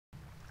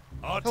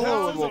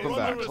Hello and welcome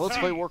back. Let's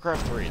play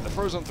Warcraft 3, The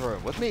Frozen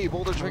Throne, with me,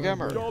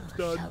 McGammar. Job's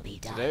done.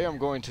 Today I'm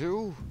going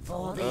to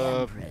For the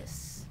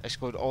Empress.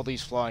 explode all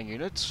these flying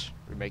units,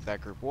 remake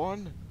that Group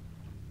 1.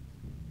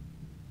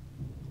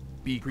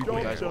 Be You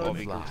guys will all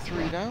be Group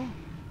 3 now.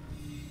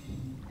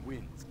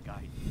 Winds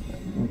guide.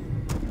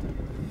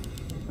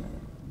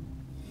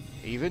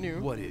 Even you.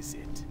 What is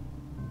it?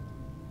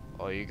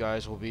 All you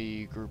guys will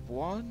be Group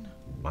 1.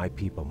 My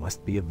people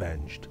must be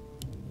avenged.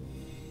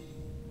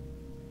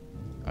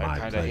 I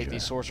kinda hate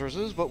these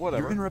sorceresses, but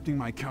whatever. You're interrupting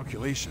my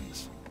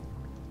calculations.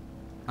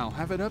 I'll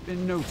have it up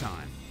in no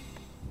time.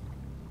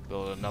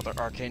 Build another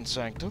Arcane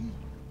Sanctum.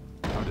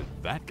 How did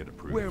that get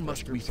approved? Where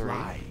must we Group 3.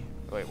 fly?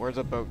 Wait, where'd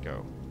the boat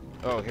go?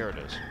 Oh, here it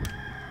is.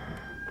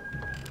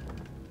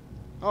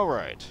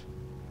 Alright.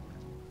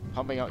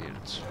 Pumping out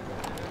units.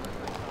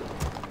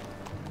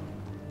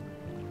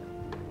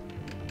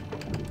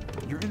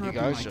 You're interrupting You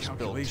guys my just build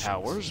calculations.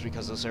 towers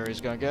because this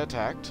area's gonna get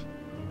attacked.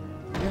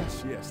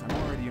 Yes, I'm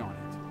already on it.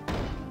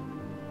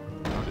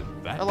 How did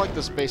that? I like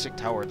this basic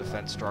tower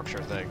defense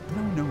structure thing.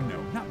 No,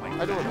 not like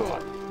I do it a that.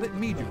 lot. Let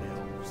me do it.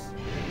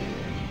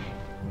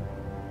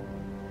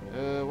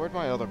 Where'd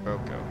my other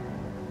boat go?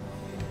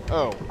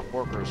 Oh,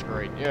 workers,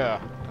 great. Yeah,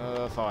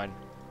 fine.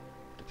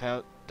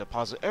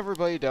 Deposit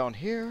everybody down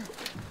here,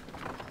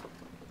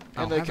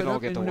 I'll and they have can it all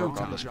up get to in no work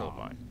on time. this gold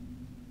mine.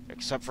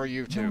 Except for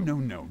you two. No,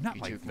 not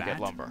You like two can that. get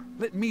lumber.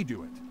 Let me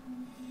do it.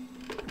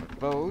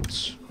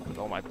 Boats. Put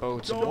all my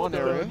boats in Job's one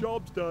done. area.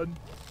 Job's done.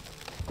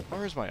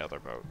 Where's my other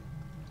boat?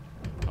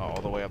 Oh,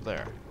 all the way up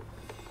there.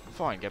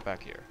 Fine, get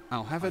back here.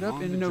 I'll have it I'm up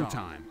on in the no job.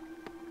 time.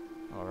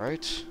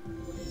 Alright.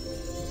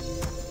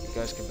 You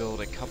guys can build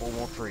a couple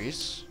more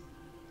priests.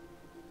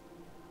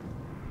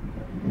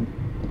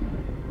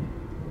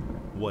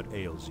 What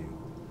ails you?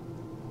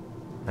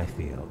 I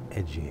feel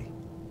edgy.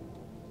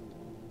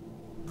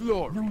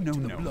 Glory No, to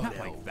the not blood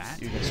like elves.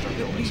 that. You can start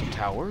building some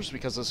towers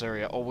because this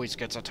area always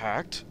gets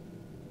attacked.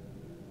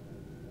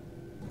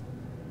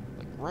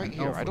 Like right An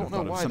here. elf I would don't have know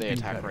thought of why they something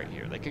attack better. right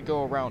here. They could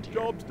go around here.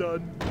 Job's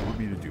done. You want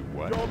me to do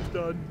what? Job's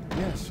done.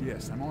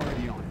 Yes, I'm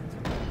already on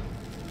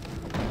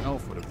it. An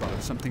elf would have thought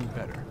of something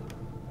better.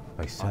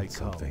 I I sense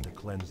come something to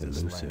cleanse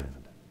this elusive.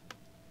 land.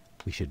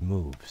 We should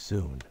move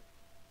soon.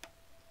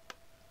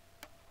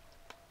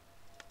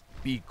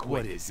 Be quick,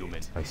 What is human.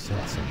 it? I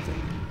sense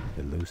something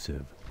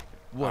elusive.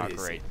 What Ah, is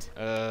great.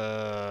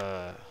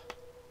 it?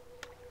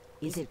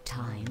 Is it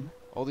time?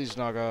 All these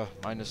Naga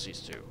minus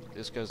these two.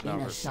 This guy's not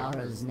In hurt.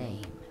 Ashara's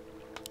name.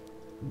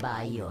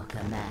 By your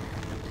command.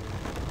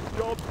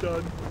 Job's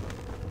done.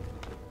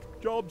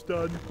 Job's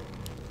done.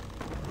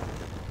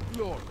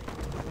 Glory.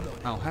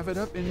 I'll have it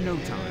up in no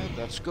time.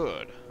 That's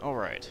good.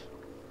 Alright.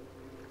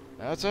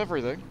 That's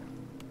everything.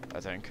 I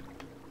think.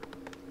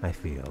 I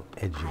feel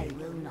edgy. I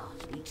will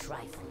not be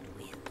trifled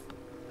with.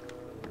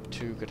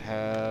 Two could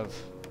have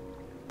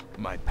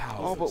My powers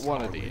all but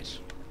one are of these.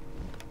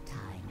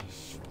 Time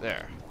is short.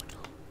 There.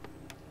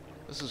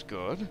 This is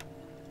good.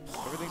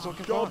 Everything's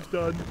looking Job's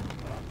fine. done.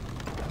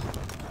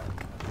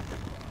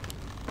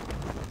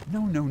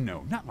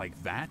 No, not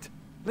like that.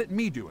 Let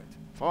me do it.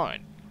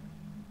 Fine.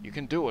 You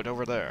can do it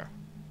over there.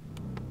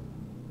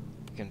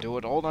 You can do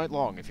it all night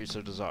long if you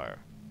so desire.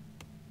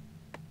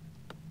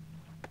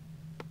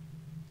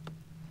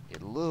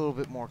 Get a little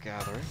bit more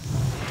gathering.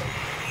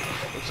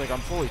 Looks like I'm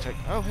fully taken.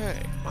 Oh, hey.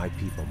 My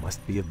people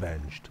must be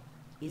avenged.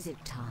 Is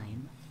it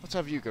time? Let's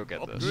have you go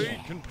get this.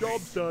 Upgrade complete.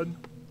 Job's done.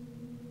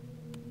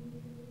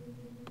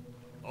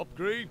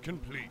 Upgrade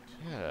complete.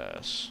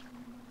 Yes.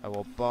 I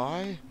will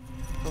buy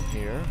from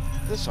here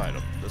this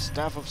item, the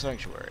Staff of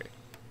Sanctuary.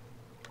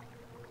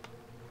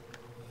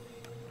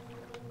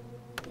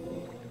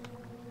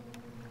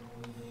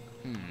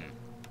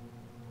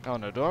 Oh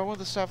no, do I want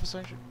the Staff of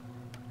Sanctuary?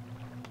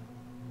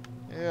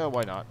 Yeah,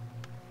 why not?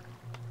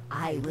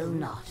 I will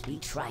not be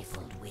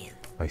trifled with.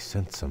 I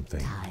sense something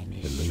Time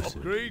is elusive.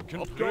 Upgrade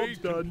complete. Job's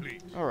done.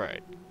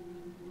 Alright.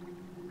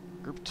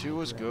 Group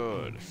 2 is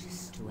good.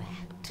 Anxious to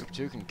act. Group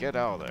 2 can get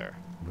out of there.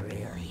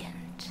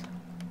 Brilliant.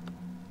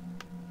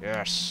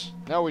 Yes.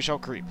 Now we shall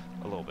creep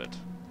a little bit.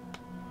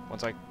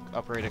 Once I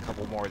upgrade a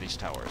couple more of these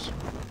towers.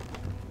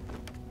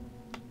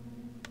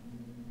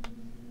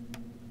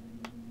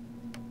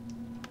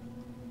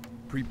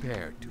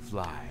 Prepare to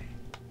fly.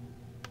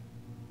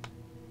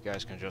 You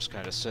guys can just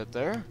kind of sit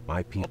there.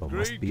 My people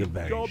must be Job's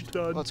avenged.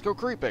 done. Let's go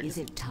creeping. Is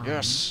it time?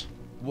 Yes.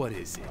 What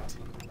is it?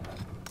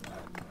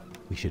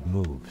 We should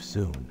move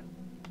soon.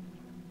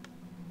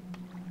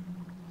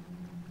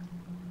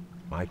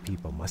 My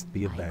people must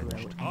be I grow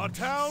avenged. Our anxious.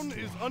 town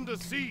is under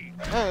siege.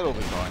 It'll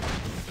be fine.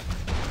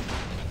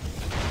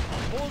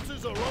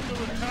 Forces are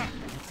under attack.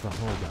 What's the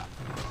holdup?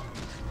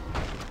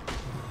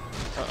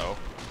 Uh-oh.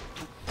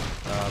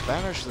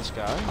 Banish this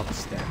guy.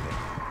 Outstanding.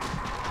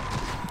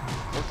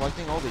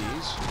 Deflecting all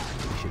these.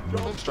 We should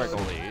Then move. strike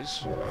all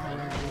these.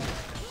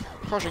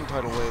 Crushing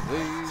tidal wave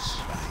these.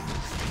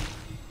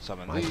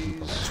 Summon My people these.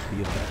 must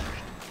be avenged.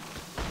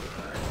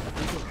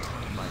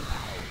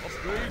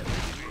 Upgrade.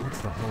 What's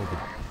the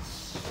holdup?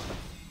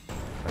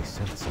 I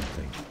sense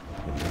something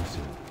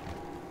elusive.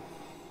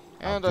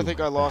 And I'll I do think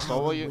my I lost best.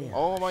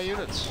 all of my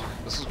units.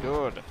 This is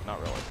good.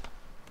 Not really.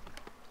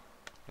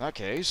 In that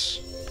case,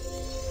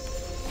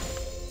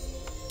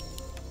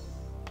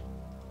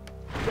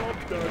 Job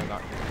they're done.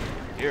 not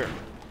here.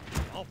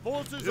 Our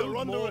forces Build are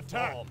under more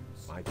attack. farms.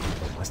 My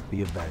people must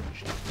be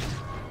avenged.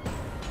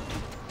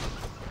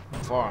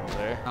 Farms,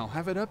 eh? I'll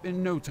have it up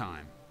in no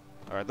time.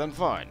 Alright, then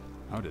fine.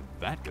 How did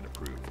that get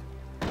approved?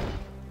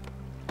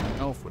 An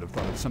elf would have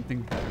thought of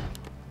something better.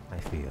 I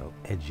feel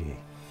edgy.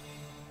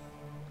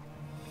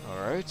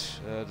 Alright,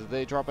 did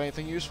they drop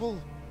anything useful?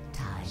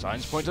 Time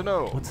Signs point to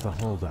no. What's the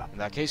holdup? In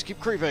that case, keep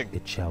creeping.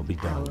 It shall be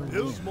our done. will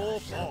Build more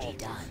shall be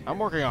farms. done. I'm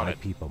working on My it.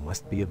 people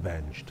must be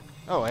avenged.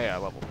 Oh, hey, I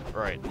leveled.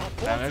 Right. Our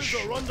Vanish.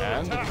 forces are under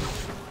And, attack.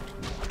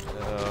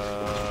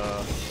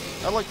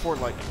 I like Fort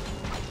Lightning.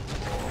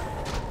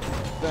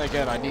 Then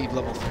again, I need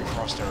level 3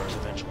 Frost Arrows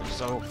eventually,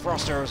 so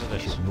Frost Arrows it We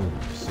is. should move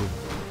soon.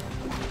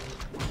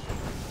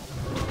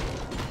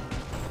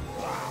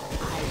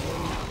 I will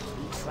not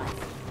be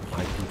trifled.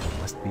 My people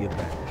must be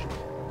avenged.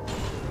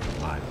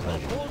 My Our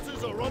pleasure.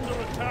 forces are under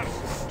attack.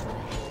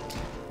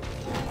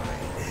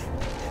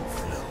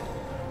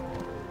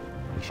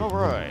 We should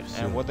Alright, move and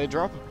soon. what they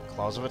drop?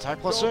 Claws of Attack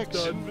plus Job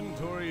 6. done.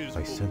 Inventory is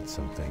I full. sense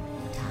something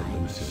Time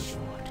elusive.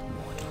 short,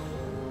 mortal.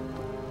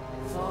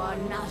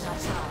 For not a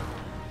time.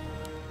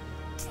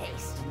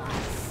 Taste my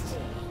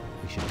sting.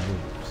 We should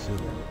move soon.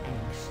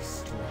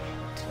 Anxious to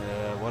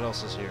act. What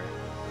else is here?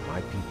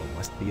 My people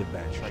must be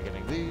avenged. Try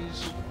getting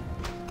these.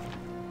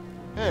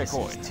 Hey, a This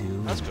coin. is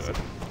too That's easy. good.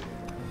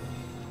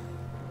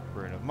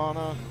 Rune of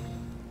Mana.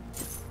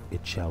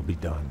 It shall be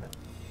done.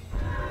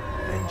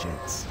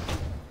 Vengeance.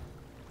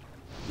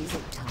 Is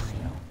it time?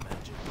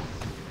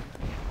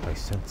 I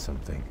sense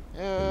something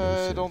I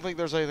elusive. don't think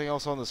there's anything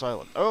else on this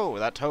island. Oh,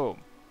 that tome.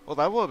 Well,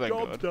 that would have been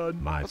Job good.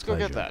 done. My Let's go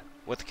get pleasure. that.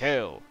 With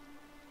Kale.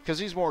 Because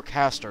he's more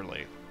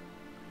casterly.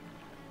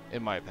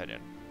 In my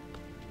opinion.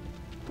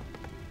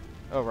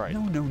 Oh, right.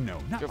 No, no, no,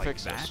 not Go like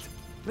fix that. this.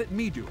 Let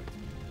me do it.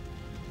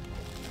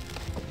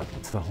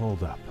 What's the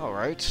holdup?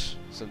 Alright.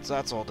 Since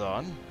that's all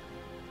done,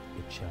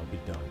 It shall be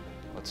done.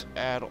 let's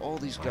add all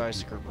these My guys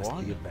to people Group must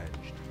 1. be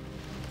avenged.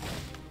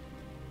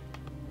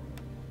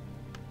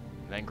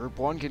 Then Group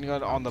 1 can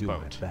get on the Do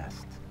boat. my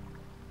best.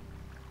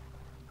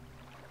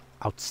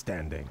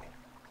 Outstanding.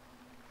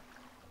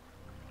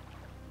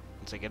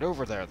 Once they get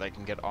over there, they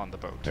can get on the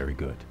boat. Very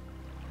good.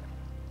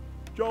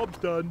 Job's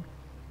done.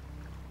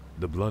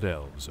 The Blood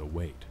Elves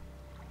await.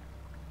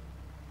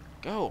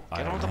 Go!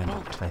 Get I on the am-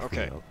 boat! I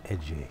Okay. feel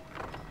edgy.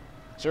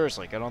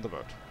 Seriously, get on the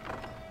boat.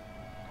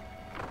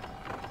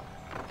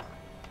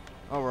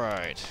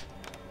 Alright.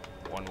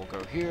 One will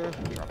go here,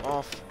 drop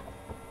off.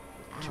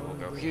 Two will Our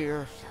go will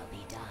here. shall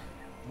be done.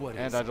 What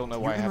And is I don't know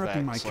it? why I You're have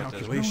interrupting that my selected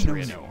as calculations. Group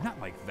No, 3 no, anymore. not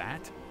like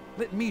that.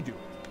 Let me do it.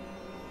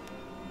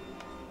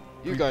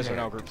 You guys are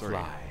Prepare now Group to 3.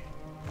 fly.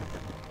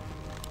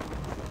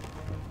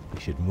 We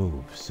should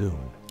move soon.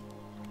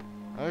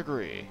 I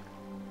agree.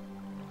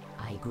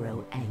 I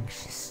grow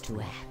anxious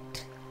to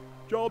act.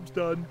 Job's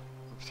done.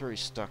 Group 3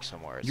 stuck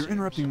somewhere. it You're seems.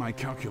 interrupting my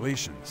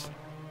calculations.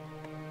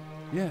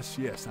 Yes,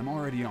 yes, I'm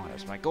already on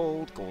There's it. my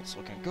gold. Gold's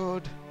looking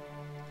good.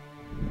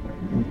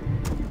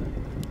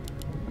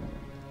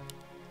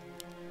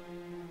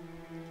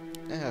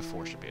 Eh,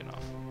 4 should be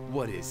enough.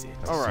 What is it? I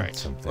sense Alright,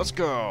 something let's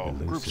go.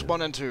 Groups elusive.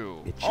 1 and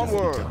 2. It shall be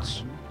Onwards!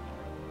 done.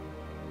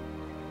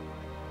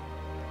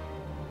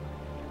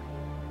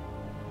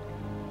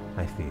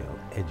 I feel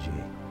edgy.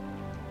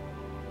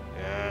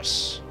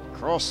 Yes.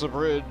 Cross the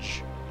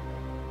bridge.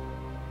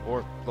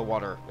 Or the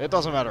water. It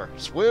doesn't matter.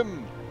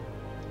 Swim!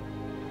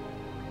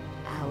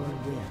 Our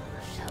will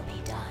shall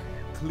be done.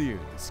 Clear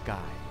the skies.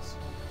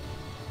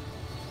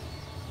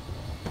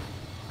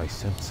 I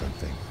sense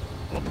something.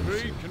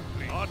 Upgrade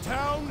complete. Our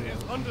town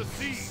is under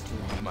siege.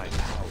 My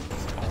powers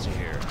What's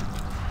here?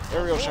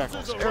 Aerial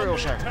shackles. Forces are Aerial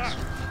under shackles.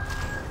 attack.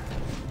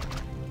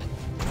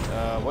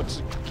 What's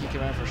the key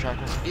command for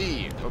shackles?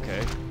 E.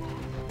 Okay.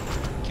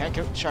 Can't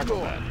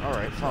shackle that.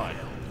 Alright, fine.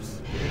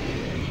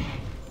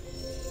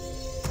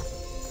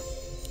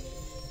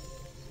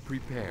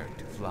 Prepare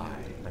to fly.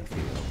 I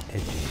feel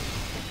edgy.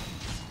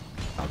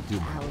 I'll do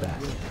my Our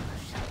best. will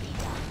shall be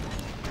done.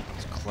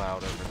 Let's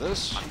cloud over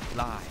this.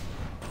 Fly.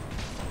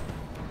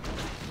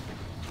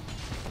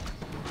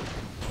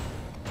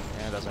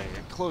 And as I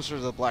get closer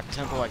to the Black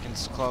Temple, I can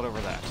cloud over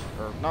that.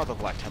 Or, not the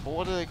Black Temple.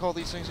 What do they call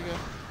these things again?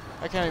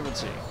 I can't even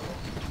see.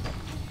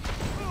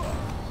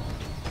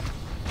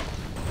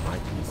 My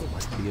people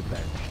must be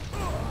avenged.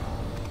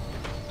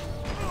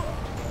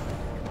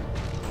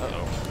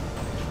 Uh-oh.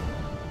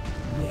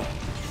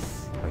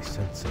 Yes. I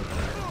sense something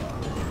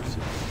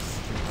elusive.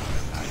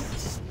 Time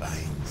is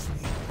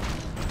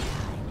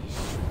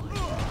short.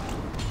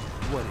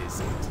 What is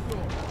it?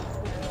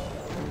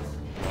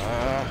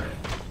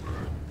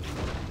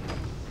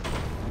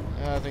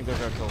 Yeah, I think they're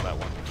gonna kill that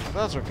one.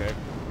 That's okay.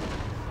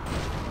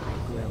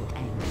 I grow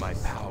anxious. My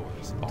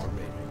powers are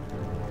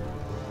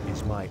ready.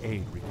 Is my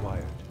aid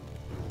required?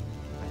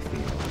 I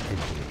feel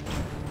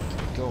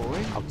edgy.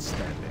 Going.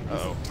 Outstanding.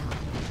 Uh-oh.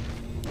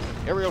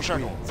 Aerial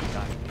shackle. Winds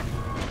guide me.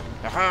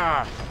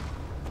 Aha!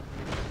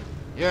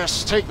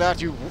 Yes, take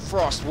that, you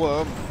frost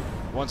worm.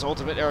 Once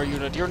ultimate air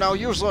unit, you're now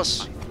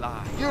useless.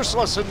 Fly.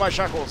 Useless in my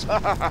shackles.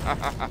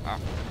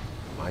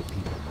 My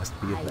people must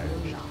be I will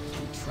avenged. not be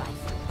trifled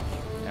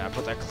with. Yeah, I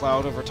put that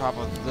cloud over top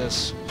of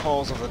this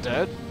Halls of the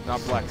Dead,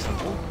 not Black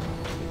Temple.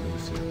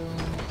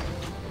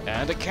 Elusive.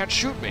 And it can't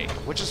shoot me,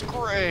 which is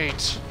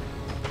great.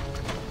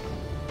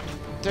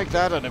 Take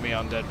that, enemy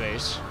on dead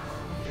base.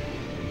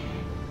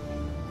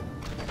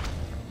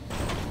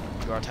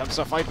 Your attempts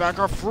to fight back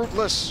are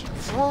fruitless.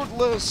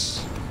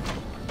 Fruitless.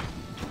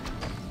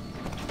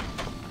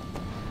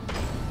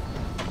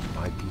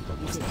 My people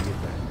must be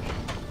avenged.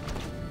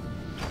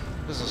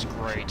 This is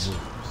great.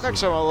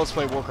 Next time on Let's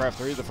Play Warcraft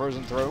 3, The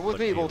Frozen Throne, with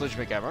me, Voltage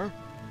McGammar.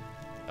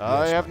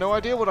 I have no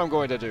idea what I'm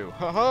going to do.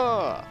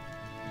 Haha!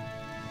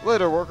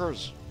 Later,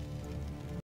 workers.